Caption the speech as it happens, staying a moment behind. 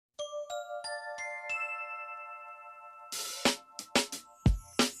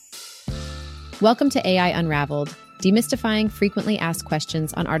Welcome to AI Unraveled, demystifying frequently asked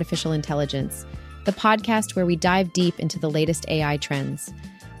questions on artificial intelligence, the podcast where we dive deep into the latest AI trends.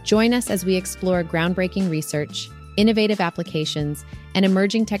 Join us as we explore groundbreaking research, innovative applications, and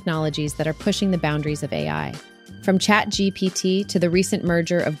emerging technologies that are pushing the boundaries of AI. From ChatGPT to the recent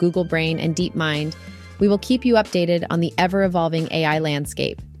merger of Google Brain and DeepMind, we will keep you updated on the ever-evolving AI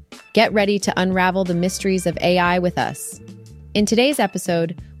landscape. Get ready to unravel the mysteries of AI with us. In today's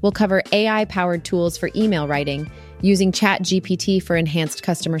episode, we'll cover AI-powered tools for email writing, using ChatGPT for enhanced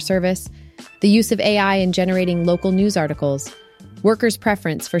customer service, the use of AI in generating local news articles, workers'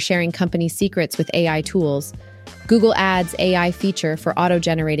 preference for sharing company secrets with AI tools, Google Ads AI feature for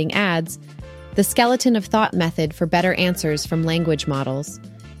auto-generating ads, the skeleton of thought method for better answers from language models,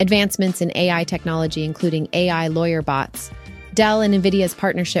 advancements in AI technology including AI lawyer bots, Dell and NVIDIA's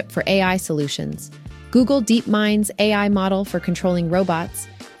partnership for AI solutions, Google DeepMind's AI model for controlling robots,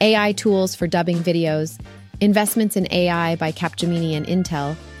 AI tools for dubbing videos, investments in AI by Capgemini and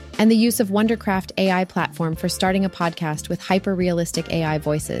Intel, and the use of Wondercraft AI platform for starting a podcast with hyper-realistic AI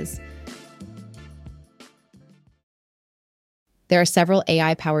voices. There are several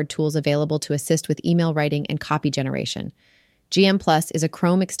AI-powered tools available to assist with email writing and copy generation. GM Plus is a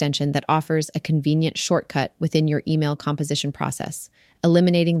Chrome extension that offers a convenient shortcut within your email composition process,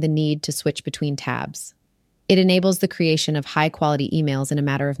 eliminating the need to switch between tabs. It enables the creation of high-quality emails in a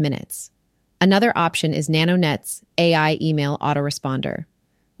matter of minutes. Another option is NanoNet's AI Email Autoresponder,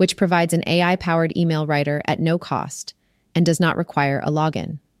 which provides an AI-powered email writer at no cost and does not require a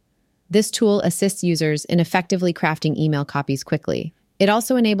login. This tool assists users in effectively crafting email copies quickly. It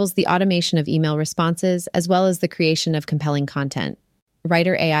also enables the automation of email responses as well as the creation of compelling content.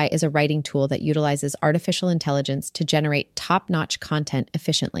 Writer AI is a writing tool that utilizes artificial intelligence to generate top-notch content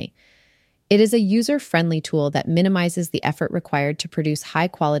efficiently. It is a user-friendly tool that minimizes the effort required to produce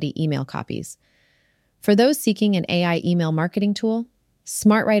high-quality email copies. For those seeking an AI email marketing tool,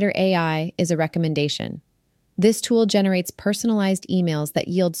 SmartWriter AI is a recommendation. This tool generates personalized emails that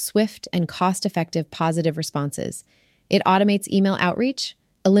yield swift and cost-effective positive responses. It automates email outreach,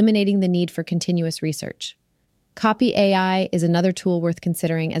 eliminating the need for continuous research. Copy AI is another tool worth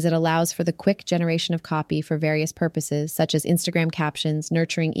considering as it allows for the quick generation of copy for various purposes, such as Instagram captions,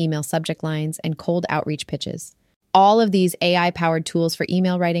 nurturing email subject lines, and cold outreach pitches. All of these AI-powered tools for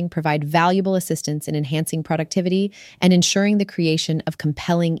email writing provide valuable assistance in enhancing productivity and ensuring the creation of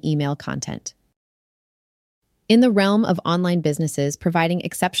compelling email content. In the realm of online businesses, providing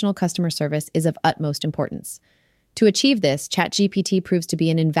exceptional customer service is of utmost importance. To achieve this, ChatGPT proves to be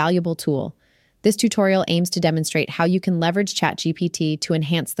an invaluable tool. This tutorial aims to demonstrate how you can leverage ChatGPT to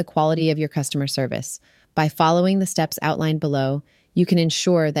enhance the quality of your customer service. By following the steps outlined below, you can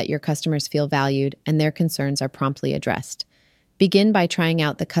ensure that your customers feel valued and their concerns are promptly addressed. Begin by trying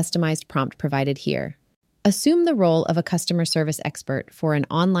out the customized prompt provided here. Assume the role of a customer service expert for an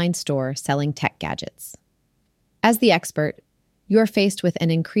online store selling tech gadgets. As the expert, you are faced with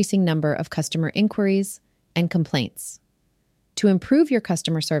an increasing number of customer inquiries and complaints. To improve your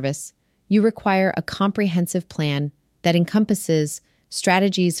customer service, you require a comprehensive plan that encompasses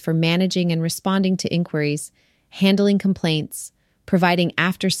strategies for managing and responding to inquiries, handling complaints, providing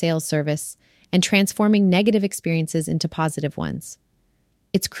after-sales service, and transforming negative experiences into positive ones.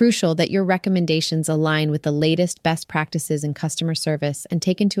 It's crucial that your recommendations align with the latest best practices in customer service and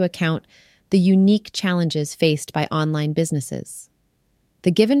take into account the unique challenges faced by online businesses.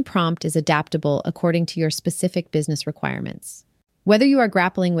 The given prompt is adaptable according to your specific business requirements. Whether you are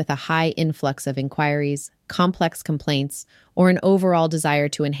grappling with a high influx of inquiries, complex complaints, or an overall desire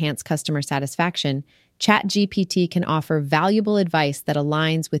to enhance customer satisfaction, ChatGPT can offer valuable advice that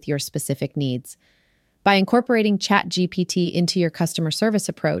aligns with your specific needs. By incorporating ChatGPT into your customer service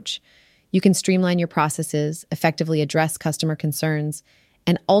approach, you can streamline your processes, effectively address customer concerns,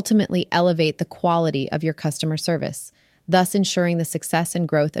 and ultimately elevate the quality of your customer service, thus ensuring the success and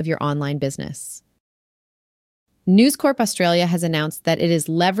growth of your online business. News Corp Australia has announced that it is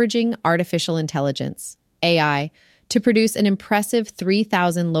leveraging artificial intelligence, AI, to produce an impressive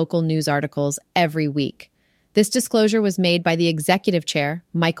 3,000 local news articles every week. This disclosure was made by the executive chair,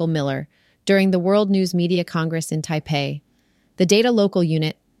 Michael Miller, during the World News Media Congress in Taipei. The Data Local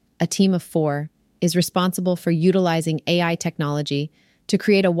Unit, a team of 4, is responsible for utilizing AI technology to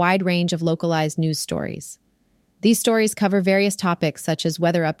create a wide range of localized news stories. These stories cover various topics such as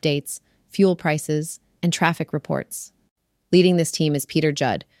weather updates, fuel prices, and traffic reports. Leading this team is Peter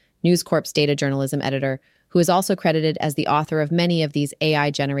Judd, News Corp's data journalism editor, who is also credited as the author of many of these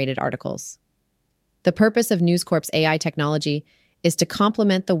AI-generated articles. The purpose of News Corp's AI technology is to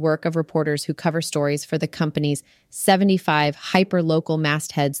complement the work of reporters who cover stories for the company's 75 hyper-local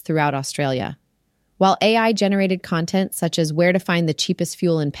mastheads throughout Australia. While AI-generated content such as where to find the cheapest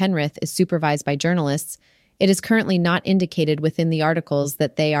fuel in Penrith is supervised by journalists, it is currently not indicated within the articles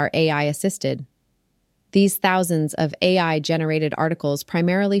that they are AI-assisted. These thousands of AI-generated articles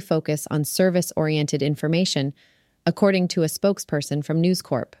primarily focus on service-oriented information, according to a spokesperson from News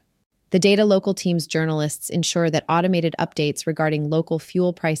Corp. The data local team's journalists ensure that automated updates regarding local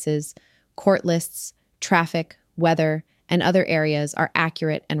fuel prices, court lists, traffic, weather, and other areas are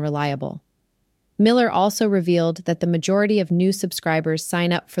accurate and reliable. Miller also revealed that the majority of new subscribers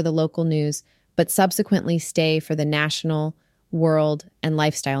sign up for the local news, but subsequently stay for the national, world, and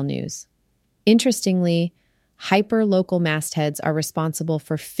lifestyle news. Interestingly, hyper-local mastheads are responsible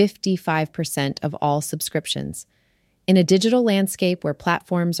for 55% of all subscriptions. In a digital landscape where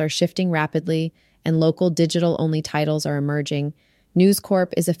platforms are shifting rapidly and local digital-only titles are emerging, News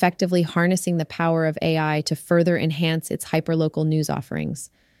Corp is effectively harnessing the power of AI to further enhance its hyperlocal news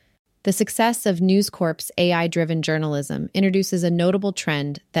offerings. The success of News Corp's AI-driven journalism introduces a notable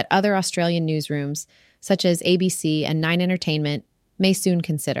trend that other Australian newsrooms, such as ABC and Nine Entertainment, may soon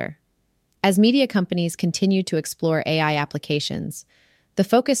consider. As media companies continue to explore AI applications, the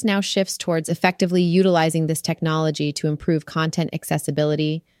focus now shifts towards effectively utilizing this technology to improve content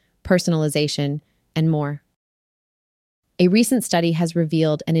accessibility, personalization, and more. A recent study has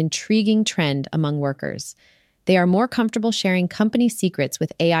revealed an intriguing trend among workers. They are more comfortable sharing company secrets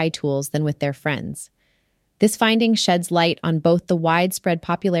with AI tools than with their friends. This finding sheds light on both the widespread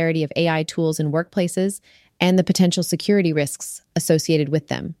popularity of AI tools in workplaces and the potential security risks associated with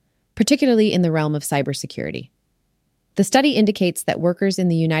them, particularly in the realm of cybersecurity. The study indicates that workers in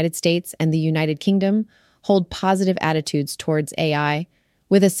the United States and the United Kingdom hold positive attitudes towards AI,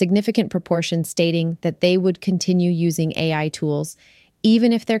 with a significant proportion stating that they would continue using AI tools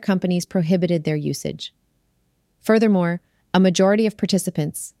even if their companies prohibited their usage. Furthermore, a majority of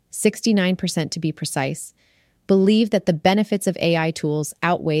participants, 69% to be precise, believe that the benefits of AI tools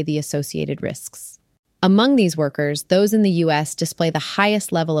outweigh the associated risks. Among these workers, those in the U.S. display the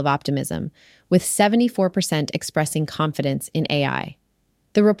highest level of optimism, with 74% expressing confidence in AI.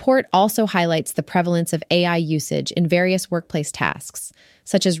 The report also highlights the prevalence of AI usage in various workplace tasks,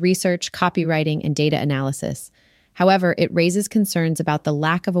 such as research, copywriting, and data analysis. However, it raises concerns about the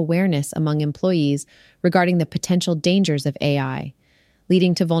lack of awareness among employees regarding the potential dangers of AI,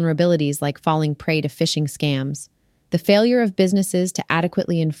 leading to vulnerabilities like falling prey to phishing scams. The failure of businesses to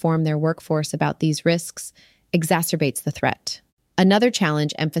adequately inform their workforce about these risks exacerbates the threat. Another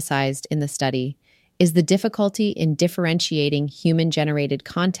challenge emphasized in the study is the difficulty in differentiating human-generated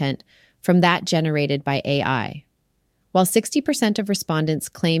content from that generated by AI. While 60% of respondents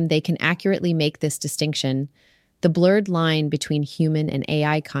claim they can accurately make this distinction, the blurred line between human and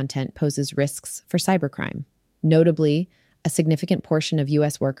AI content poses risks for cybercrime. Notably, a significant portion of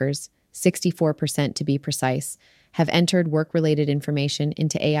U.S. workers, 64% to be precise, have entered work-related information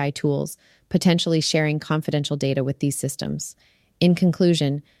into AI tools, potentially sharing confidential data with these systems. In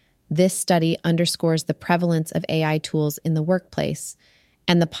conclusion, this study underscores the prevalence of AI tools in the workplace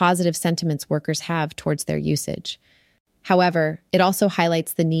and the positive sentiments workers have towards their usage. However, it also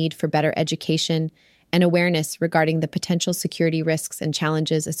highlights the need for better education and awareness regarding the potential security risks and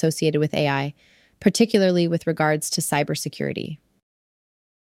challenges associated with AI, particularly with regards to cybersecurity.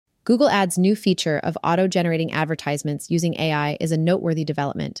 Google Ads' new feature of auto-generating advertisements using AI is a noteworthy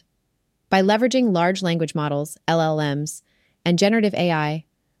development. By leveraging large language models, LLMs, and generative AI,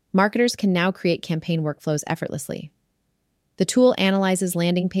 marketers can now create campaign workflows effortlessly. The tool analyzes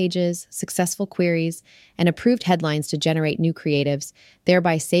landing pages, successful queries, and approved headlines to generate new creatives,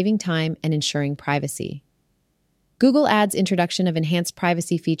 thereby saving time and ensuring privacy. Google Ads' introduction of enhanced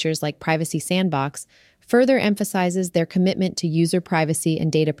privacy features like Privacy Sandbox further emphasizes their commitment to user privacy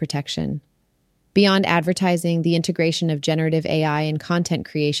and data protection. Beyond advertising, the integration of generative AI in content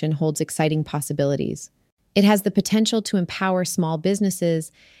creation holds exciting possibilities. It has the potential to empower small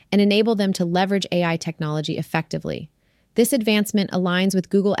businesses and enable them to leverage AI technology effectively. This advancement aligns with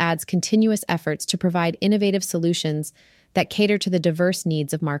Google Ads' continuous efforts to provide innovative solutions that cater to the diverse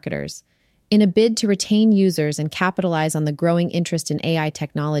needs of marketers. In a bid to retain users and capitalize on the growing interest in AI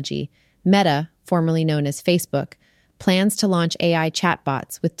technology, Meta, formerly known as Facebook, plans to launch AI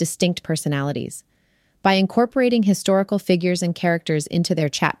chatbots with distinct personalities. By incorporating historical figures and characters into their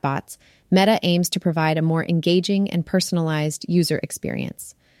chatbots, Meta aims to provide a more engaging and personalized user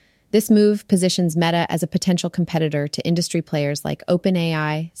experience. This move positions Meta as a potential competitor to industry players like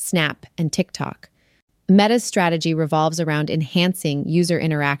OpenAI, Snap, and TikTok. Meta's strategy revolves around enhancing user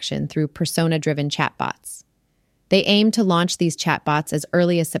interaction through persona-driven chatbots. They aim to launch these chatbots as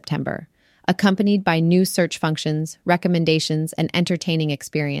early as September, accompanied by new search functions, recommendations, and entertaining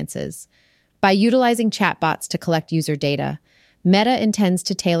experiences. By utilizing chatbots to collect user data, Meta intends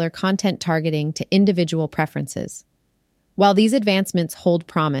to tailor content targeting to individual preferences. While these advancements hold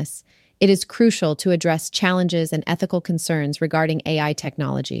promise, it is crucial to address challenges and ethical concerns regarding AI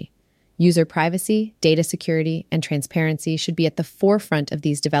technology. User privacy, data security, and transparency should be at the forefront of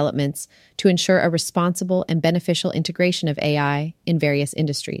these developments to ensure a responsible and beneficial integration of AI in various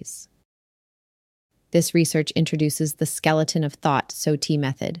industries. This research introduces the skeleton of thought (SOT)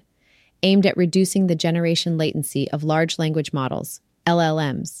 method, aimed at reducing the generation latency of large language models,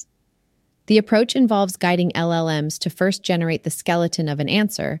 LLMs. The approach involves guiding LLMs to first generate the skeleton of an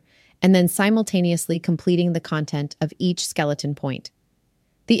answer and then simultaneously completing the content of each skeleton point.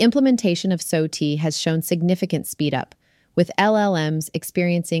 The implementation of SOT has shown significant speedup, with LLMs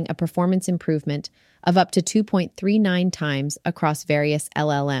experiencing a performance improvement of up to 2.39 times across various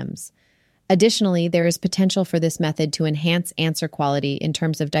LLMs. Additionally, there is potential for this method to enhance answer quality in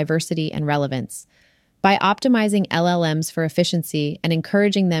terms of diversity and relevance. By optimizing LLMs for efficiency and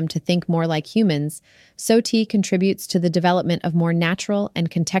encouraging them to think more like humans, SOT contributes to the development of more natural and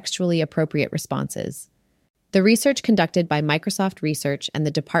contextually appropriate responses. The research conducted by Microsoft Research and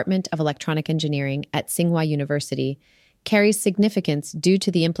the Department of Electronic Engineering at Tsinghua University carries significance due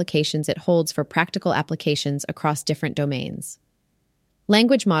to the implications it holds for practical applications across different domains.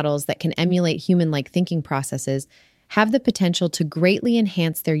 Language models that can emulate human-like thinking processes have the potential to greatly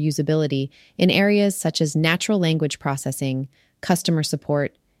enhance their usability in areas such as natural language processing, customer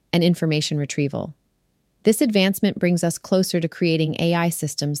support, and information retrieval. This advancement brings us closer to creating AI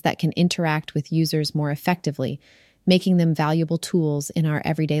systems that can interact with users more effectively, making them valuable tools in our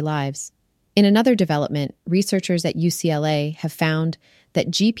everyday lives. In another development, researchers at UCLA have found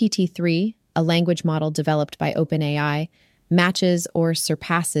that GPT-3, a language model developed by OpenAI, matches or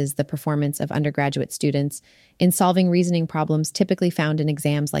surpasses the performance of undergraduate students in solving reasoning problems typically found in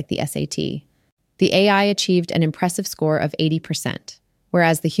exams like the SAT. The AI achieved an impressive score of 80%,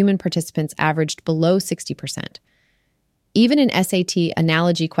 whereas the human participants averaged below 60%. Even in SAT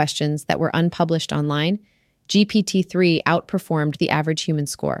analogy questions that were unpublished online, GPT-3 outperformed the average human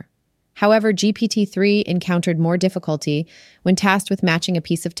score. However, GPT-3 encountered more difficulty when tasked with matching a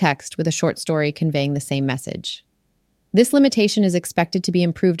piece of text with a short story conveying the same message. This limitation is expected to be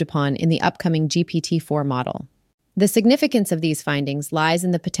improved upon in the upcoming GPT-4 model. The significance of these findings lies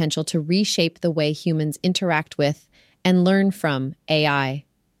in the potential to reshape the way humans interact with and learn from AI.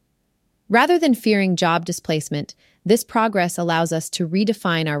 Rather than fearing job displacement, this progress allows us to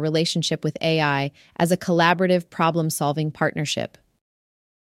redefine our relationship with AI as a collaborative problem-solving partnership.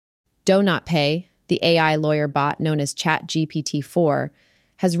 Do Not Pay, the AI lawyer bot known as ChatGPT-4,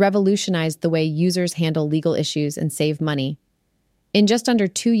 has revolutionized the way users handle legal issues and save money. In just under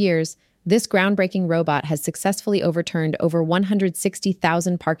 2 years, this groundbreaking robot has successfully overturned over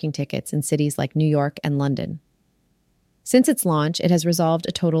 160,000 parking tickets in cities like New York and London. Since its launch, it has resolved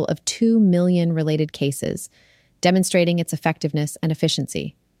a total of 2 million related cases, demonstrating its effectiveness and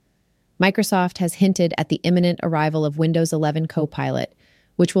efficiency. Microsoft has hinted at the imminent arrival of Windows 11 Copilot,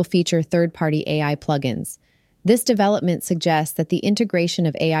 which will feature third-party AI plugins. This development suggests that the integration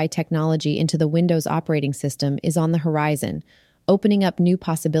of AI technology into the Windows operating system is on the horizon, opening up new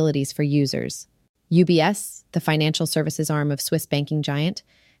possibilities for users. UBS, the financial services arm of Swiss banking giant,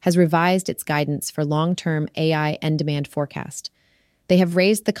 has revised its guidance for long-term AI end demand forecast. They have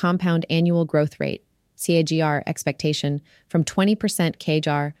raised the compound annual growth rate, CAGR, expectation from 20%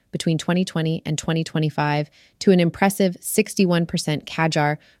 CAGR between 2020 and 2025 to an impressive 61%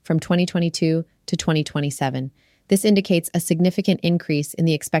 CAGR from 2022 to 2027. This indicates a significant increase in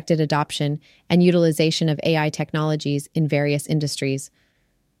the expected adoption and utilization of AI technologies in various industries.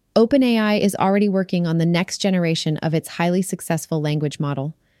 OpenAI is already working on the next generation of its highly successful language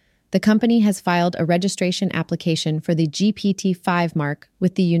model. The company has filed a registration application for the GPT-5 mark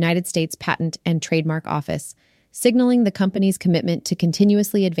with the United States Patent and Trademark Office, signaling the company's commitment to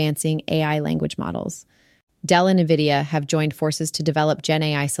continuously advancing AI language models. Dell and NVIDIA have joined forces to develop Gen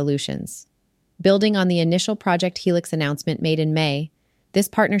AI solutions. Building on the initial Project Helix announcement made in May, this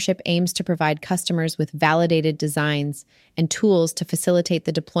partnership aims to provide customers with validated designs and tools to facilitate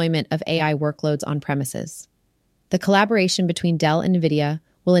the deployment of AI workloads on premises. The collaboration between Dell and NVIDIA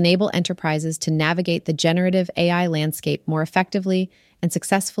will enable enterprises to navigate the generative AI landscape more effectively and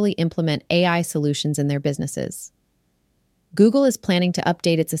successfully implement AI solutions in their businesses. Google is planning to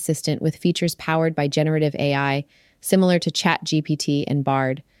update its assistant with features powered by generative AI, similar to ChatGPT and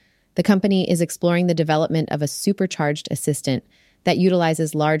Bard. The company is exploring the development of a supercharged assistant that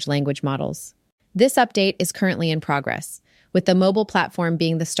utilizes large language models. This update is currently in progress, with the mobile platform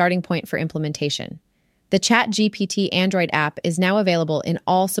being the starting point for implementation. The ChatGPT Android app is now available in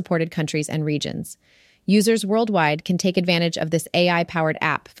all supported countries and regions. Users worldwide can take advantage of this AI-powered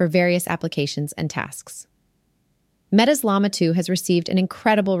app for various applications and tasks. Meta's Llama 2 has received an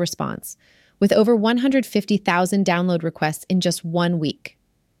incredible response, with over 150,000 download requests in just 1 week.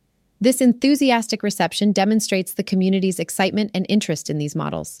 This enthusiastic reception demonstrates the community's excitement and interest in these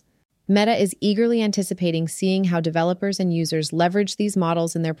models. Meta is eagerly anticipating seeing how developers and users leverage these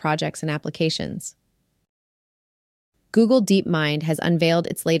models in their projects and applications. Google DeepMind has unveiled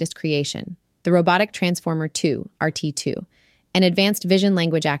its latest creation, the Robotic Transformer 2, RT2, an advanced vision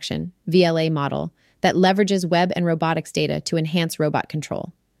language action, VLA model that leverages web and robotics data to enhance robot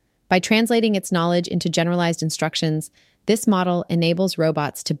control. By translating its knowledge into generalized instructions, this model enables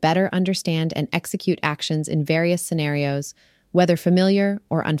robots to better understand and execute actions in various scenarios, whether familiar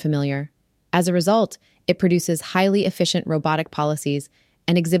or unfamiliar. As a result, it produces highly efficient robotic policies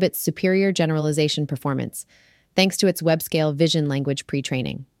and exhibits superior generalization performance, thanks to its web-scale vision language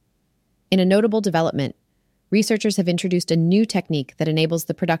pre-training. In a notable development, researchers have introduced a new technique that enables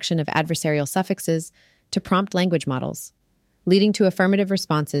the production of adversarial suffixes to prompt language models, leading to affirmative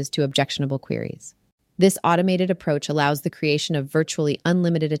responses to objectionable queries. This automated approach allows the creation of virtually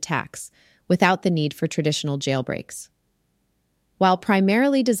unlimited attacks without the need for traditional jailbreaks. While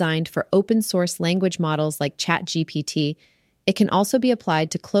primarily designed for open-source language models like ChatGPT, it can also be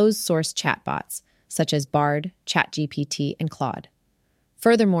applied to closed-source chatbots, such as Bard, ChatGPT, and Claude.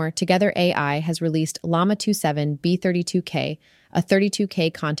 Furthermore, Together AI has released Llama 2.7 B32K, a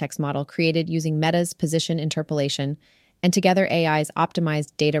 32K context model created using Meta's position interpolation and Together AI's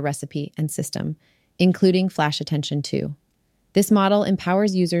optimized data recipe and system, including Flash Attention 2. This model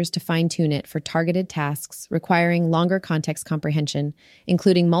empowers users to fine-tune it for targeted tasks requiring longer context comprehension,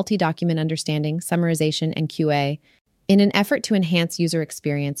 including multi-document understanding, summarization, and QA. In an effort to enhance user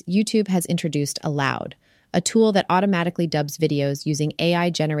experience, YouTube has introduced Aloud, a tool that automatically dubs videos using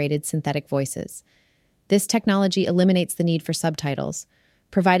AI-generated synthetic voices. This technology eliminates the need for subtitles,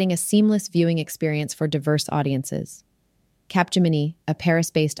 providing a seamless viewing experience for diverse audiences. Capgemini, a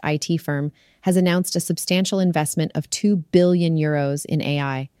Paris-based IT firm, has announced a substantial investment of 2 billion euros in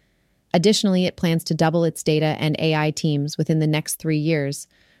AI. Additionally, it plans to double its data and AI teams within the next 3 years,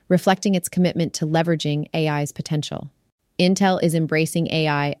 reflecting its commitment to leveraging AI's potential. Intel is embracing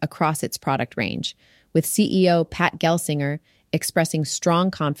AI across its product range, with CEO Pat Gelsinger expressing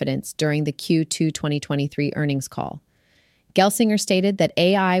strong confidence during the Q2 2023 earnings call. Gelsinger stated that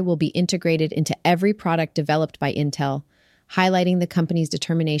AI will be integrated into every product developed by Intel, highlighting the company's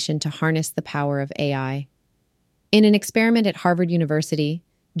determination to harness the power of AI. In an experiment at Harvard University,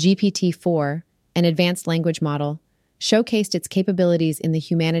 GPT-4, an advanced language model, showcased its capabilities in the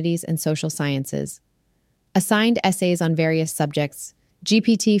humanities and social sciences. Assigned essays on various subjects,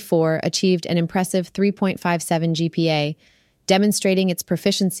 GPT-4 achieved an impressive 3.57 GPA, demonstrating its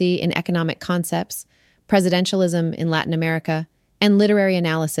proficiency in economic concepts, presidentialism in Latin America, and literary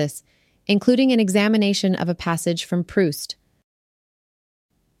analysis, including an examination of a passage from Proust.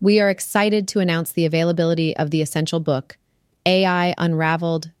 We are excited to announce the availability of the essential book, AI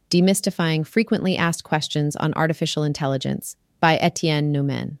Unraveled: Demystifying Frequently Asked Questions on Artificial Intelligence, by Etienne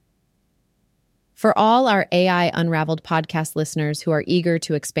Noumen. For all our AI Unraveled podcast listeners who are eager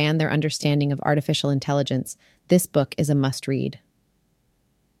to expand their understanding of artificial intelligence, this book is a must-read.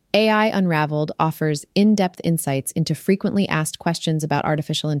 AI Unraveled offers in-depth insights into frequently asked questions about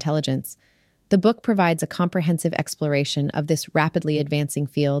artificial intelligence. The book provides a comprehensive exploration of this rapidly advancing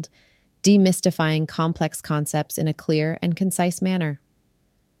field, demystifying complex concepts in a clear and concise manner.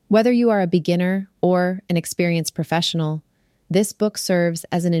 Whether you are a beginner or an experienced professional, this book serves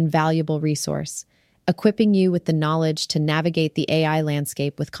as an invaluable resource, equipping you with the knowledge to navigate the AI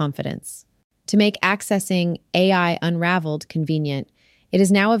landscape with confidence. To make accessing AI Unraveled convenient, it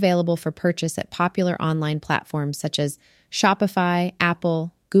is now available for purchase at popular online platforms such as Shopify,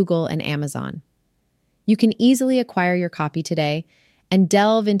 Apple, Google, and Amazon. You can easily acquire your copy today and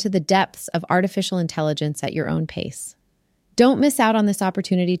delve into the depths of artificial intelligence at your own pace. Don't miss out on this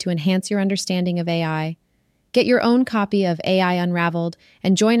opportunity to enhance your understanding of AI. Get your own copy of AI Unraveled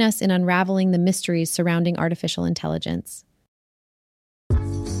and join us in unraveling the mysteries surrounding artificial intelligence.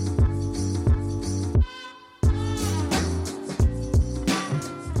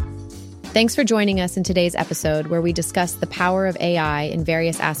 Thanks for joining us in today's episode, where we discuss the power of AI in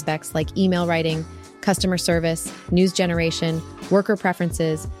various aspects like email writing, customer service, news generation, worker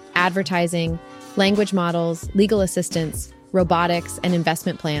preferences, advertising, language models, legal assistance, robotics, and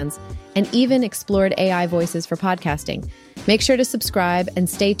investment plans, and even explored AI voices for podcasting. Make sure to subscribe and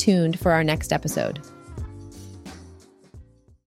stay tuned for our next episode.